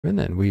And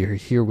then we are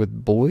here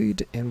with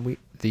Boid, and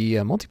the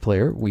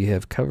multiplayer we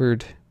have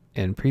covered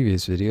in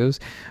previous videos,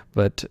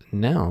 but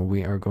now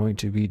we are going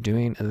to be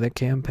doing the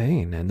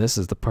campaign, and this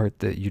is the part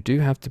that you do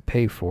have to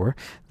pay for.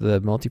 The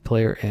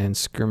multiplayer and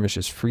skirmish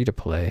is free to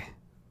play,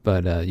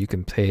 but you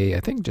can pay, I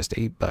think, just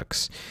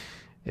 $8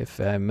 if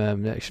I'm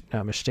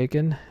not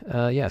mistaken.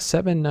 Yeah,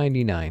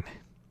 $7.99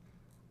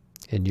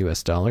 in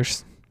US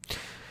dollars.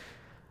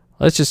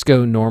 Let's just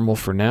go normal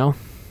for now.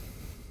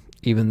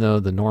 Even though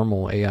the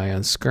normal AI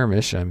on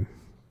skirmish, I'm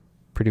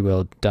pretty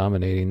well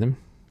dominating them.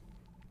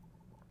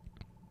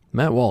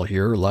 Matt Wall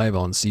here, live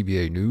on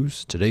CBA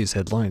News. Today's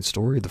headline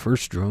story: the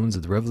first drones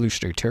of the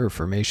Revolutionary Terror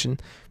Formation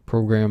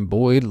program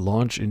Boid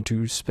launch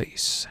into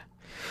space.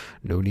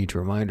 No need to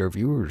remind our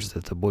viewers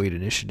that the Boid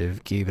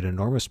initiative gave an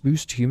enormous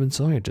boost to human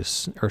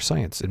science,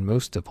 and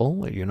most of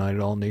all, it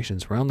united all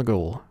nations around the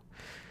goal.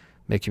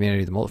 Make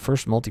humanity the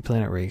first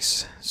multi-planet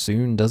race.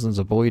 Soon, dozens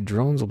of Boid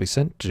drones will be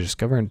sent to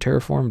discover and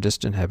terraform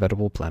distant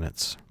habitable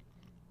planets.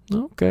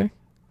 Okay.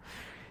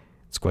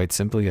 It's quite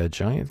simply a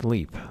giant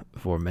leap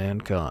for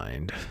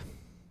mankind.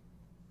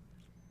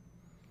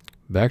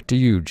 Back to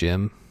you,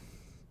 Jim.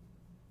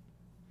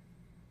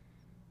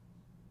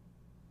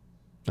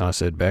 I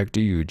said back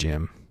to you,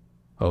 Jim.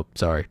 Oh,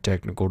 sorry.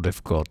 Technical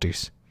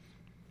difficulties.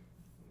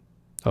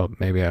 Oh,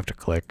 maybe I have to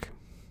click.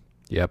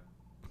 Yep.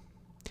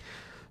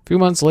 A few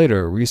months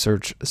later,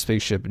 research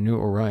spaceship New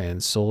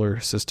Orion solar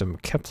system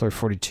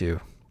Kepler-42.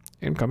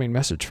 Incoming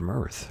message from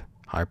Earth.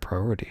 High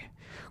priority.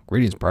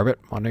 Greetings, Private.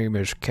 My name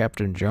is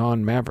Captain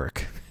John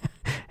Maverick,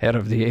 head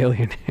of the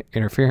Alien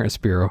Interference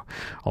Bureau.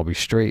 I'll be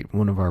straight.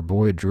 One of our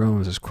Boid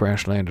drones has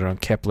crash landed on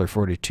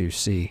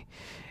Kepler-42c.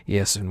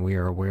 Yes, and we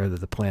are aware that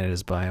the planet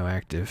is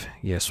bioactive.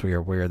 Yes, we are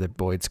aware that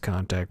Boid's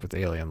contact with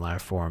alien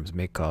life forms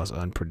may cause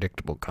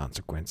unpredictable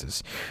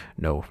consequences.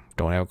 No,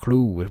 don't have a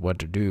clue with what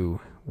to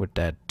do what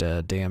that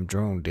damn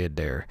drone did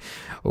there.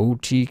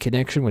 OT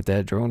connection with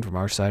that drone from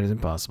our side is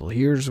impossible.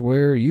 Here's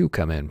where you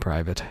come in,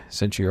 Private.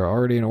 Since you're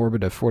already in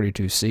orbit of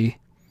 42C,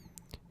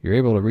 you're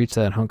able to reach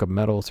that hunk of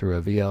metal through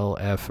a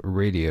VLF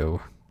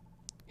radio.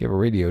 You have a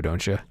radio,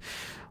 don't you?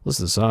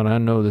 Listen, son, I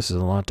know this is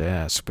a lot to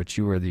ask, but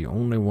you are the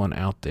only one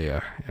out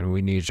there, and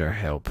we need your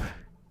help.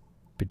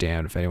 Be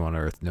damned if anyone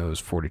on Earth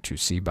knows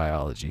 42C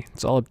biology.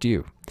 It's all up to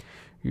you.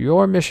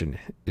 Your mission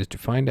is to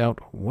find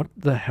out what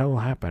the hell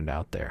happened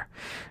out there.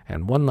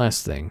 And one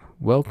last thing.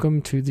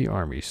 Welcome to the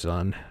Army,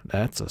 son.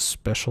 That's a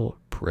special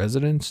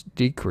President's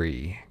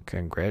decree.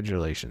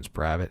 Congratulations,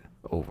 Private.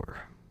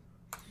 Over.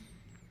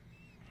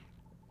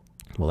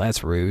 Well,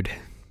 that's rude.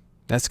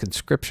 That's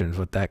conscription is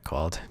what that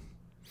called.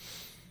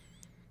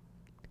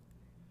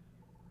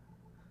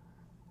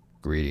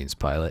 Greetings,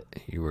 pilot.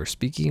 You are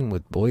speaking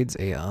with Boid's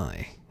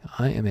AI.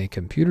 I am a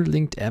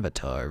computer-linked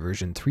avatar,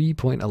 version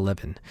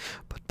 3.11,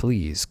 but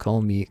please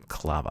call me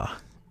Clava.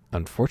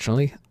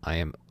 Unfortunately, I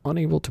am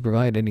unable to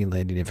provide any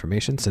landing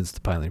information since the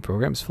piloting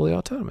program is fully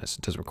autonomous.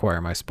 It does require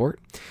my support.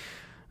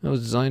 I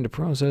was designed to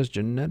process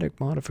genetic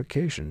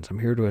modifications. I'm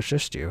here to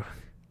assist you.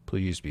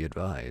 Please be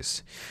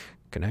advised.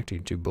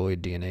 Connecting to Boid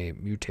DNA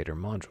mutator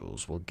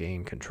modules will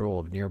gain control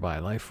of nearby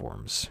life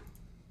forms.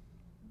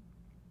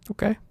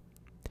 Okay.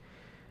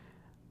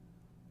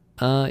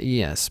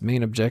 Yes.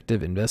 Main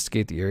objective,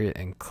 investigate the area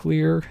and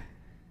clear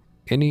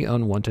any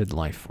unwanted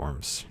life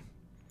forms.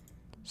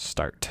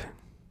 Start.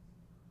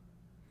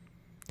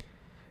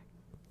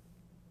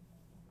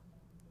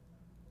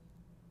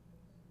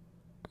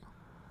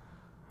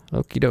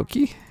 Okie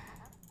dokie.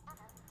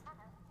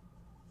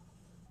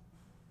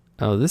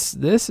 Oh, this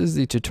is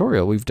the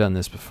tutorial. We've done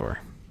this before.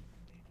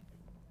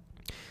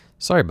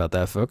 Sorry about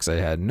that, folks. I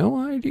had no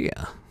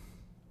idea.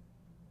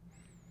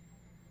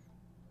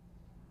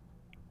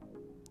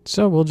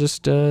 So we'll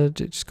just go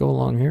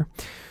along here.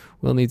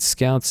 We'll need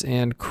scouts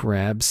and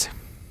crabs.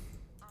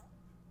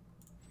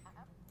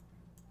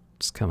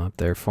 Just come up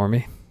there for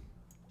me.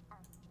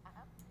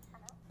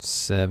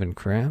 7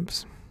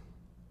 crabs.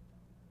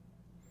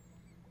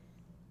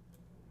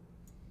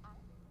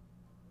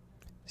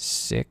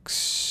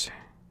 6.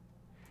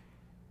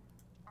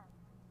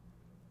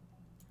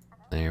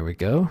 There we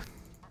go.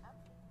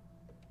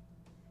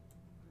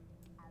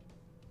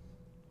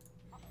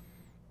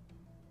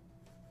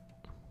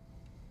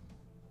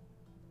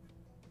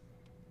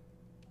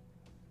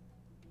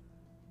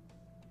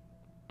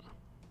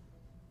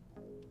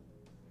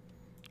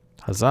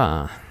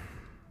 Huzzah.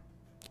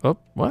 Oh,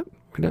 what?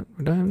 We don't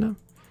have no.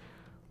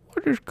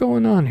 What is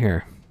going on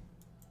here?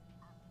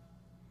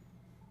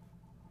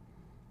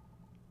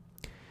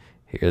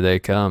 Here they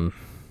come.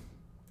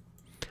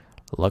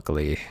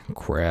 Luckily,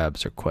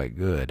 crabs are quite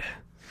good.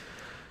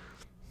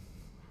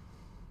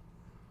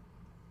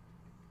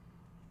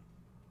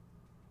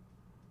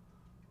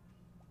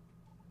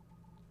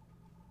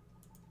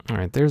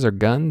 Alright, there's our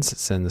guns.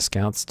 Send the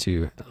scouts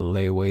to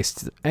lay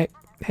waste. Hey.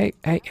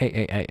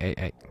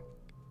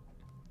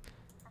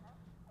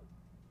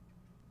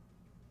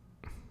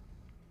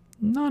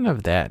 None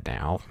of that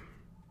now.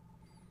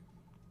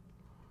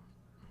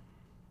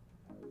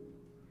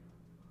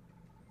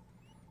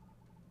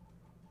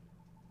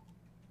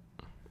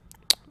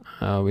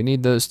 We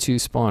need those 2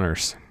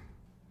 spawners.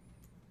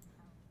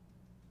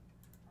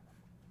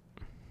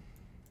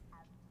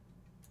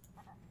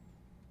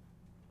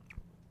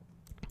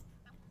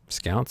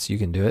 Scouts, you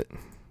can do it.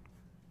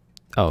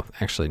 Oh,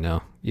 actually,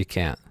 no, you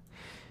can't.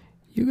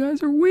 You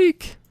guys are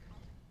weak.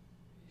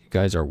 You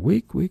guys are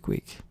weak, weak,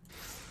 weak.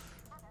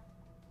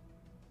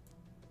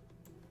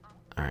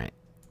 Alright.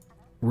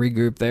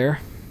 Regroup there.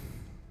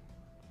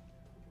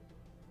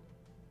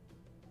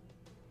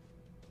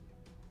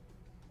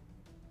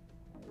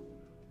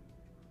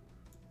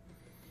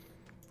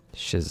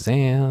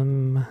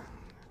 Shazam.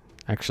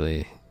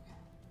 Actually,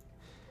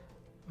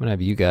 I'm gonna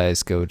have you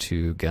guys go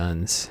to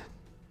guns.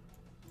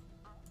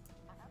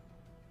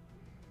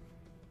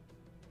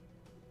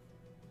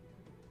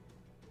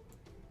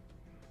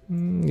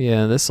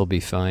 Yeah, this will be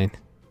fine.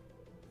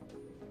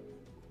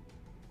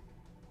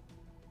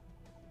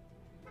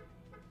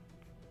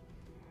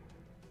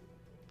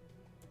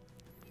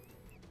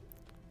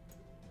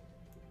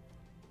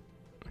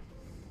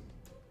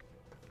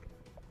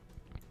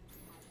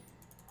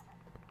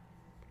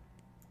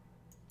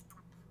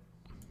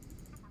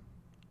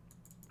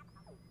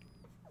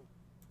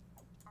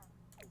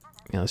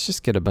 Yeah, let's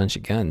just get a bunch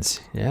of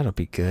guns. Yeah, that'll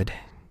be good.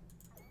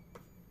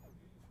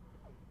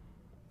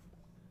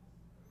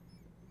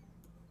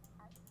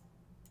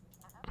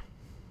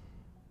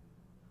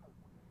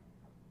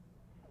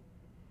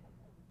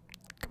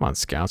 Come on,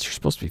 scouts, you're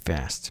supposed to be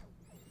fast.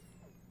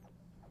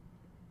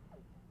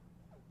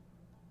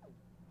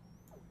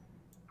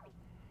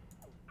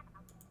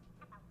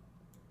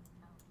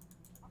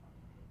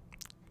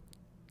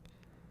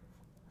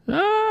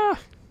 Ah!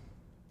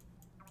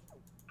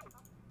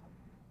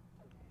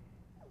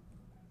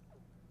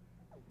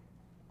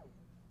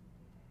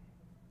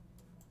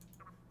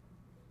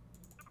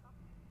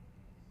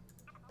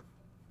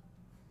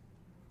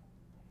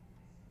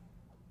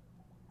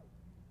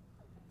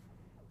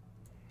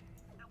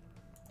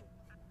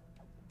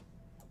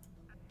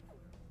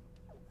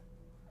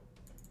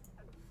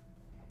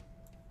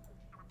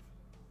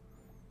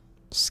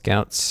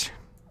 Scouts.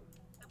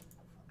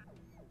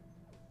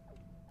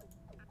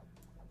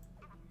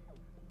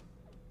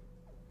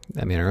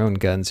 I mean, our own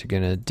guns are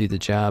gonna do the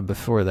job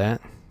before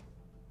that.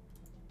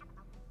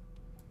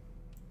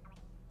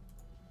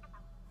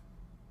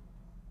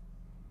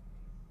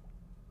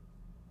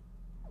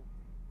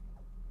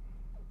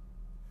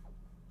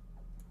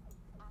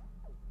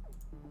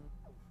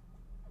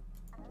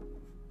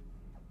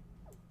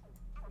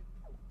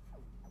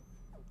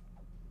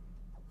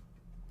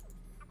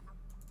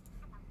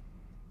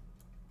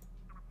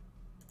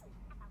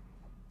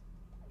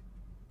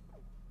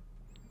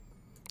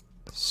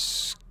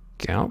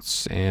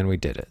 Scouts, and we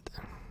did it.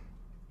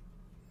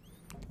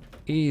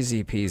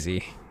 Easy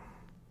peasy.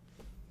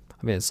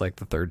 I mean, it's like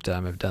the 3rd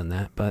time I've done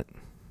that, but...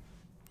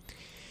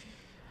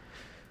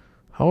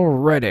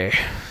 Alrighty.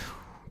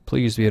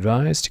 Please be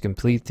advised, to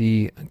complete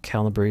the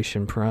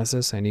calibration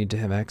process, I need to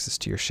have access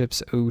to your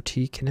ship's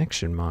OT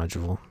connection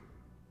module.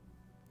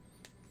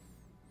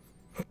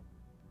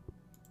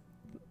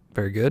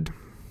 Very good.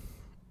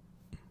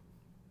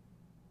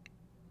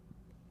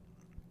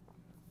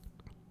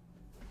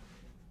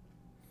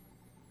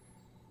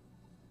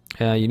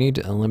 You need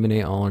to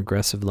eliminate all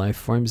aggressive life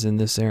forms in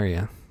this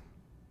area.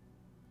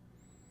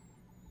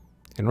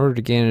 In order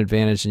to gain an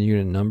advantage in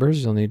unit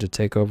numbers, you'll need to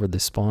take over the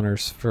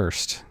spawners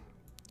first.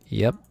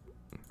 Yep.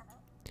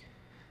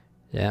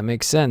 Yeah, it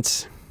makes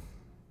sense.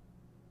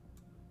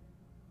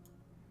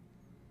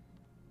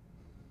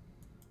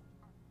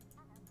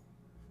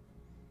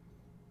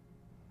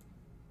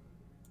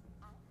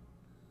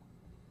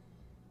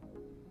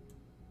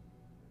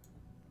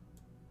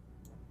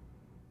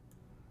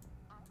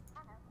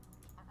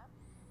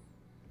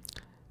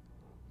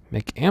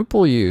 Make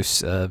ample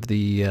use of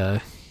the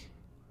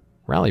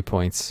rally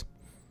points.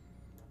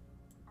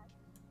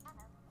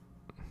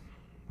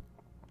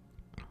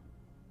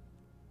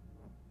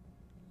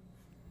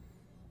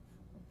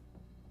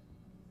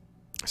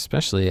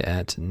 Especially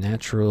at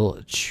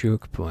natural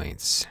choke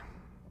points.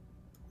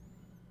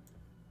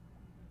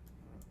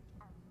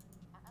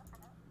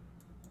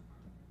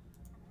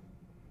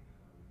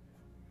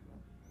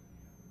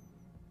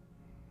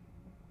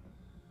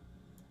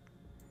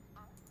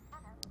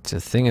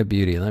 It's a thing of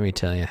beauty, let me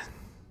tell you.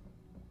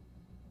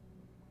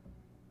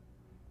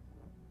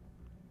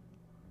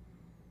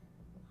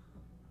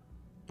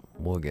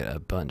 We'll get a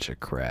bunch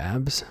of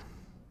crabs.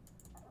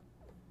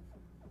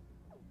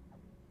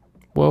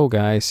 Whoa,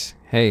 guys.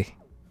 Hey.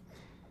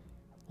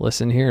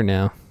 Listen here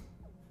now.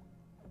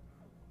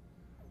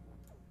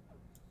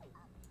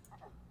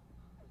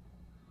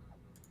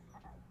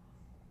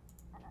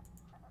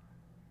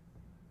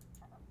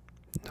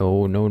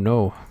 No, no,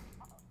 no.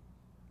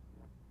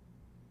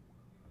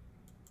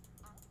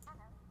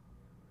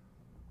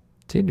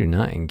 They do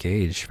not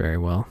engage very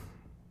well.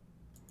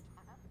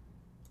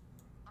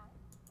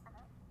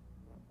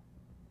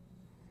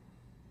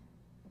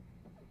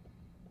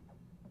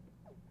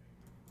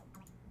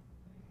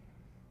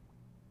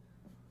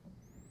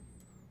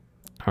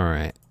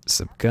 Alright,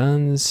 some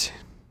guns.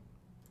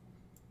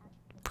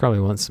 Probably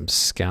want some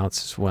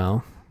scouts as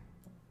well.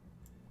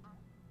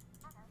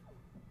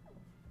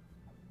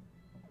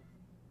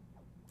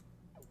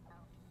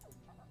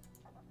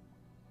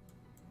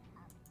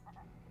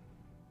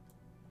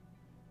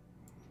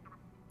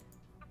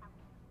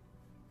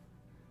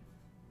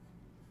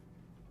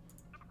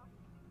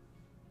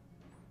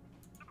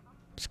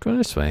 Let's go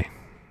this way.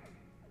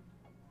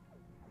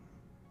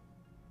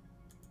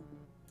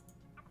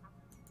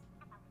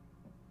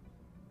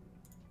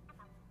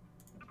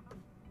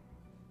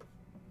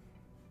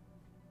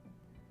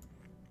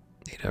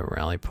 Need a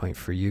rally point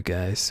for you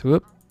guys.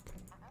 Whoop.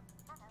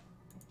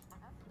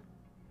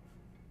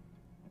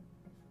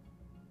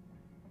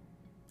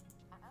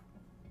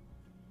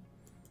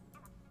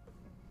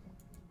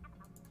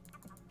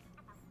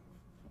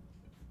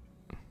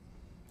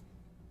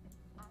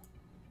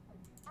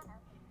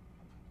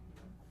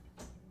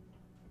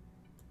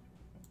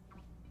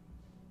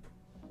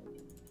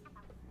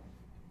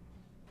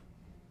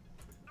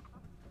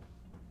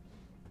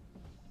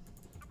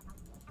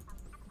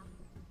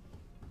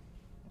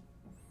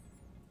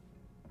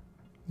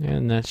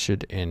 And that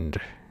should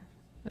end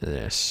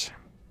this.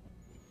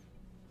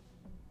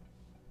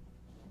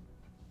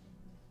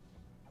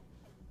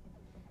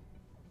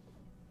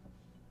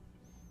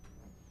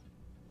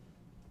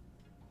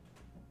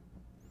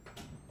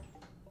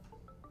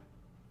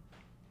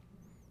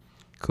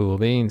 Cool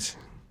beans.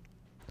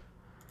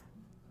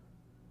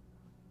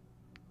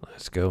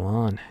 Let's go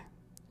on.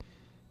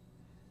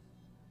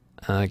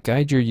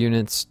 Guide your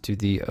units to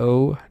the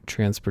O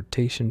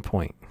transportation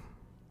point.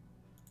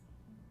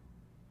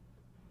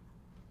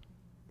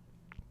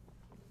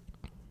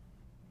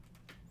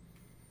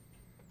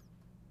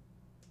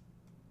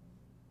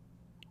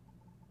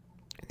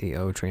 The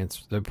O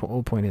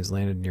point has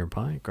landed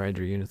nearby. Guide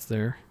your units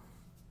there.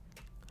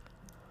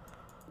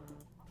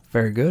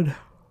 Very good.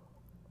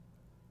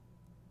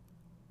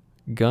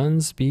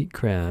 Guns beat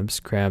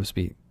crabs, crabs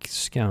beat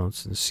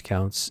scouts, and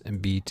scouts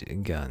beat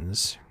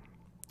guns.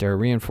 There are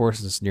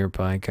reinforcements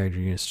nearby. Guide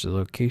your units to the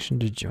location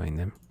to join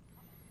them.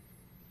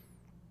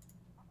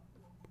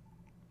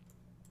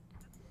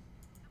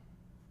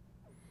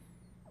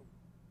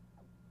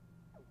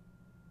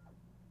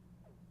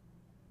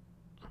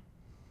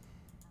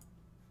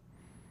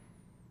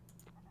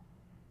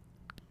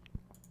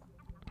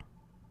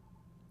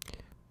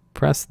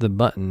 Press the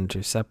button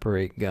to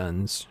separate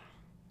guns.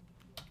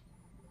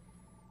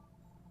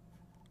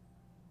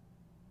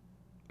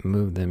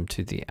 Move them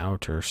to the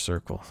outer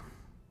circle.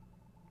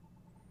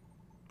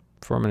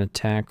 Form an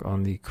attack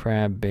on the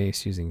crab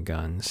base using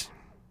guns.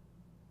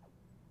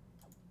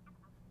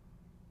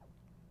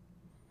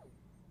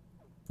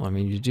 Well, I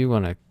mean, you do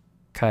want a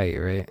kite,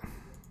 right?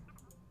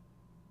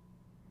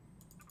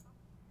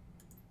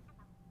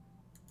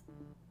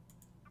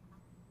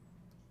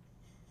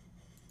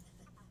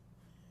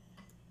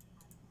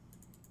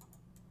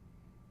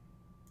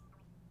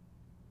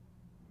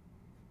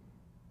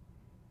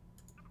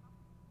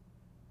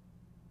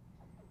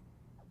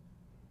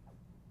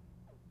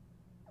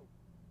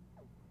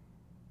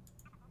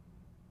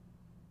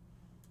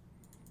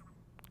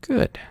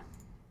 Good.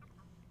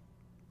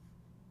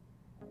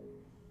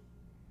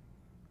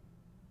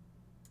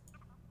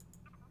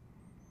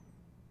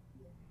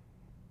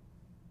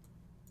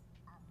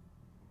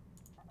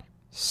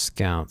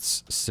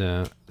 Scouts.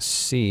 So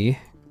C.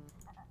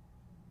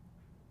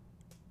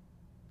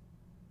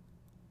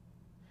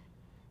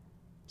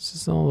 This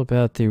is all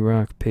about the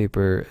rock,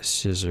 paper,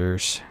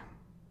 scissors.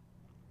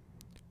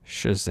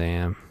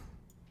 Shazam.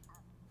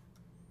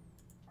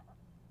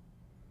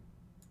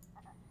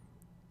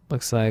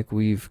 Looks like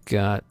we've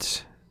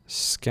got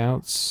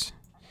scouts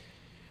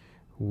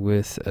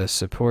with a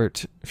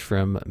support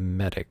from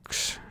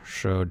medics.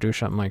 So do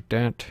something like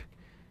that.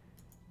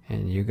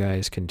 And you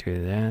guys can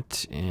do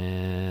that.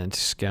 And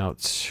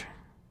scouts.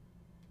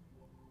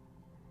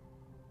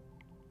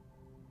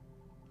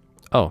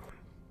 Oh.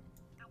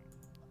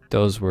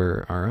 Those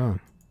were our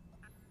own.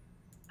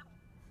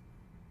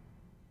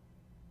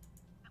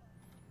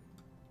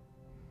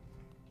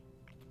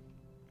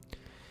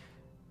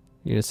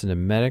 Units into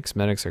medics.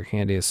 Medics are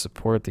handy as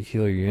support. They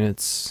heal your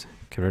units.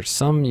 Convert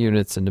some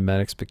units into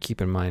medics, but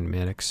keep in mind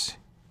medics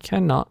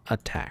cannot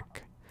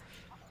attack.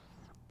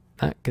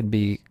 That could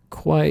be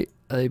quite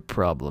a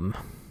problem.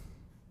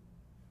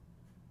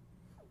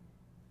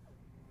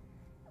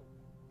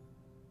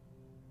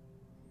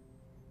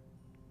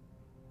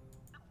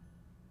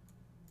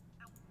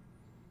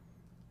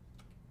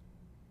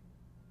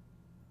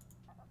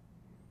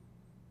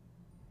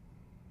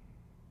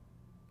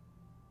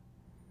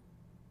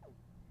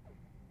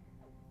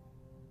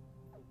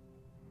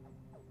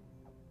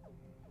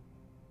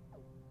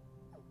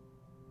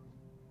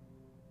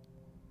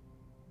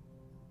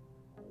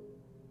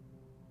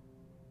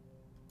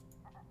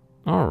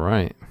 All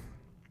right.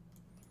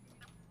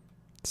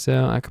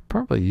 So I could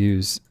probably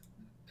use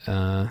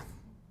some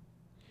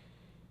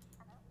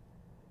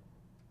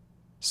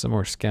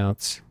more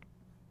scouts.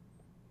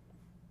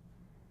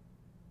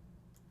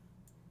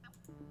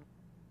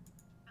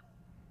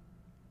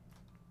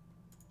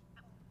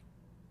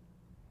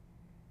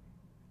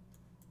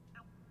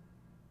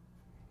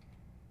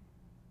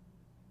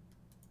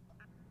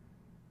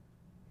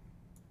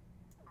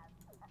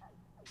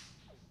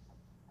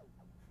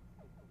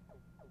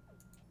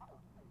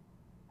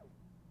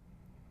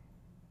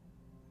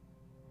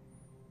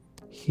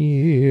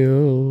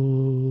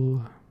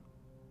 Heal.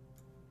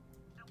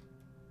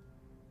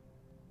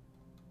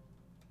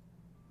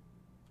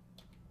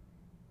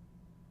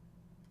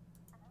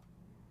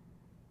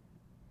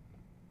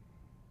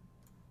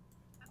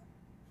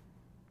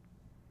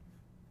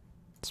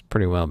 It's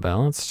pretty well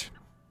balanced.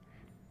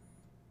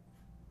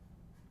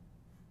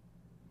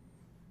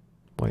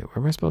 Wait, where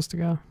am I supposed to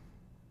go?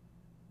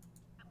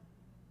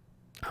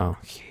 Oh,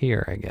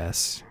 here, I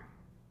guess.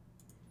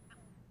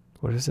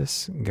 What is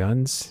this?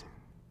 Guns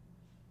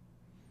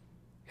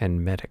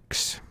and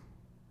medics.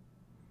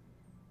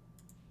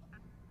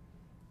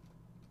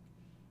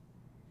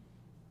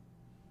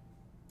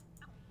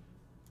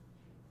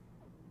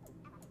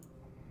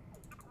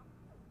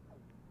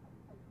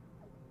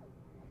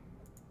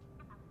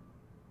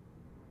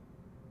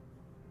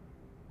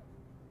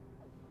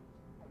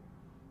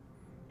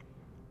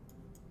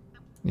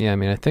 Yeah, I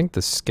mean, I think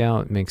the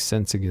scout makes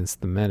sense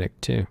against the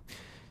medic, too.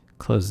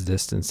 Close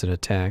distance and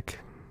attack.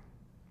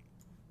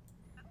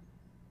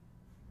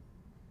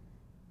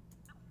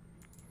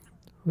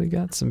 We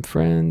got some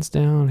friends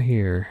down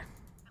here.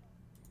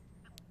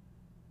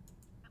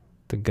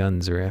 The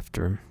guns are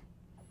after him.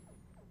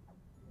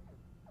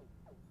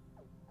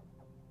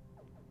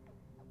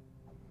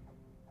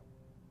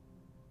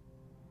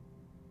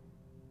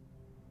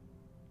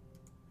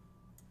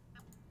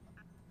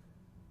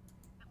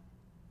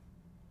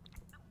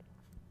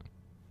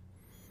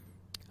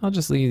 I'll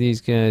just leave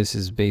these guys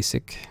as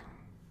basic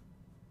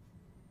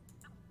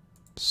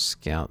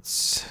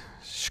scouts.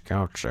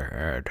 Scouts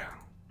ahead.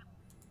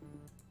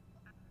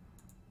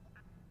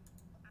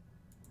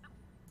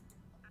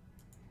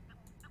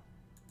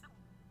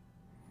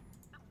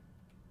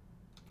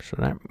 So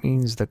that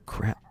means the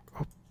crap.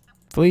 Oh,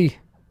 flee.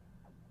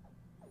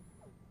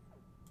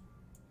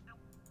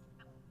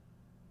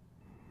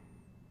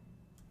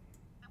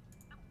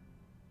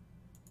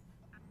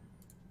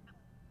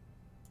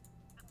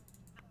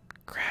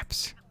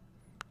 Crabs.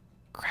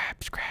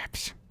 Crabs,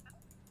 crabs.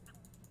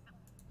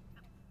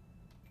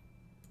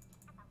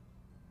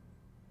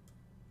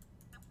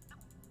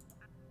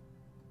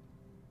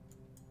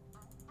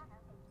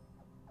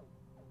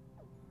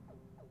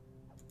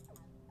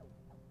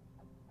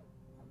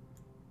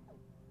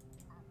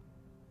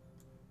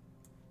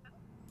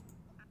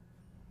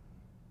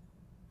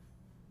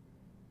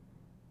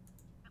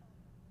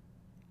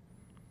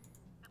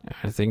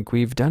 I think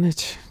we've done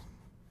it.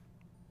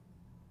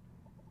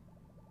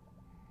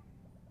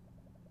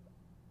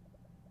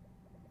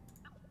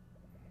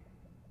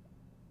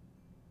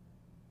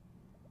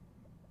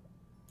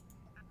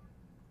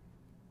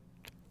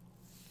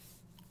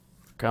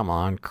 Come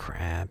on,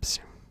 crabs.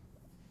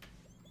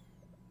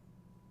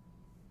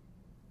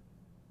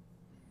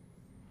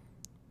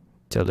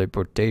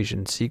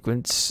 Teleportation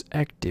sequence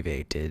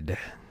activated.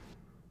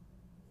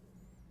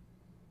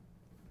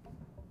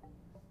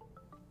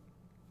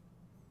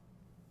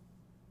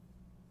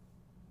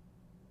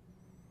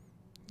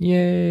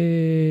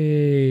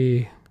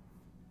 Yay!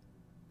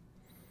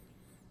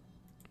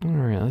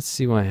 Alright, let's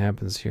see what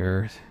happens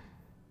here.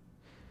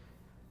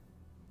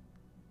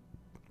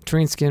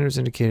 Terrain scanners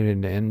indicated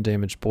an end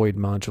damaged Boid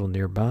module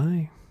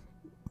nearby.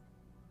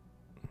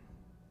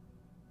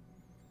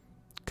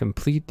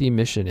 Complete the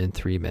mission in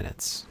 3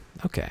 minutes.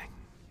 Okay.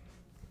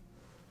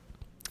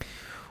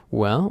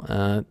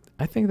 Well,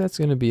 I think that's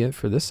going to be it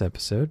for this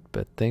episode,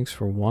 but thanks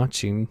for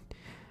watching.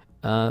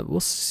 We'll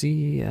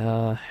see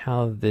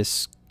how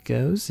this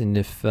goes, and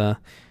if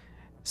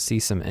see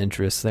some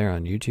interest there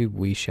on YouTube,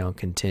 we shall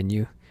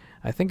continue.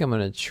 I think I'm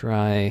going to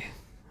try,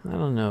 I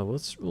don't know,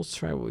 we'll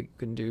try what we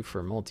can do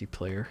for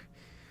multiplayer.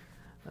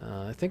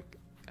 I think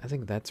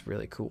that's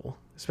really cool,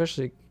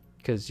 especially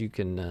because you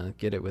can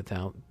get it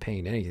without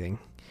paying anything.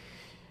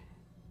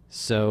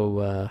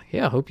 So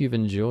yeah, I hope you've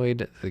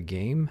enjoyed the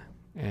game,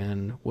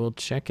 and we'll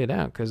check it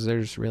out because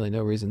there's really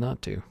no reason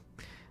not to.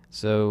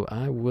 So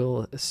I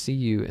will see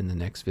you in the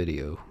next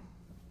video.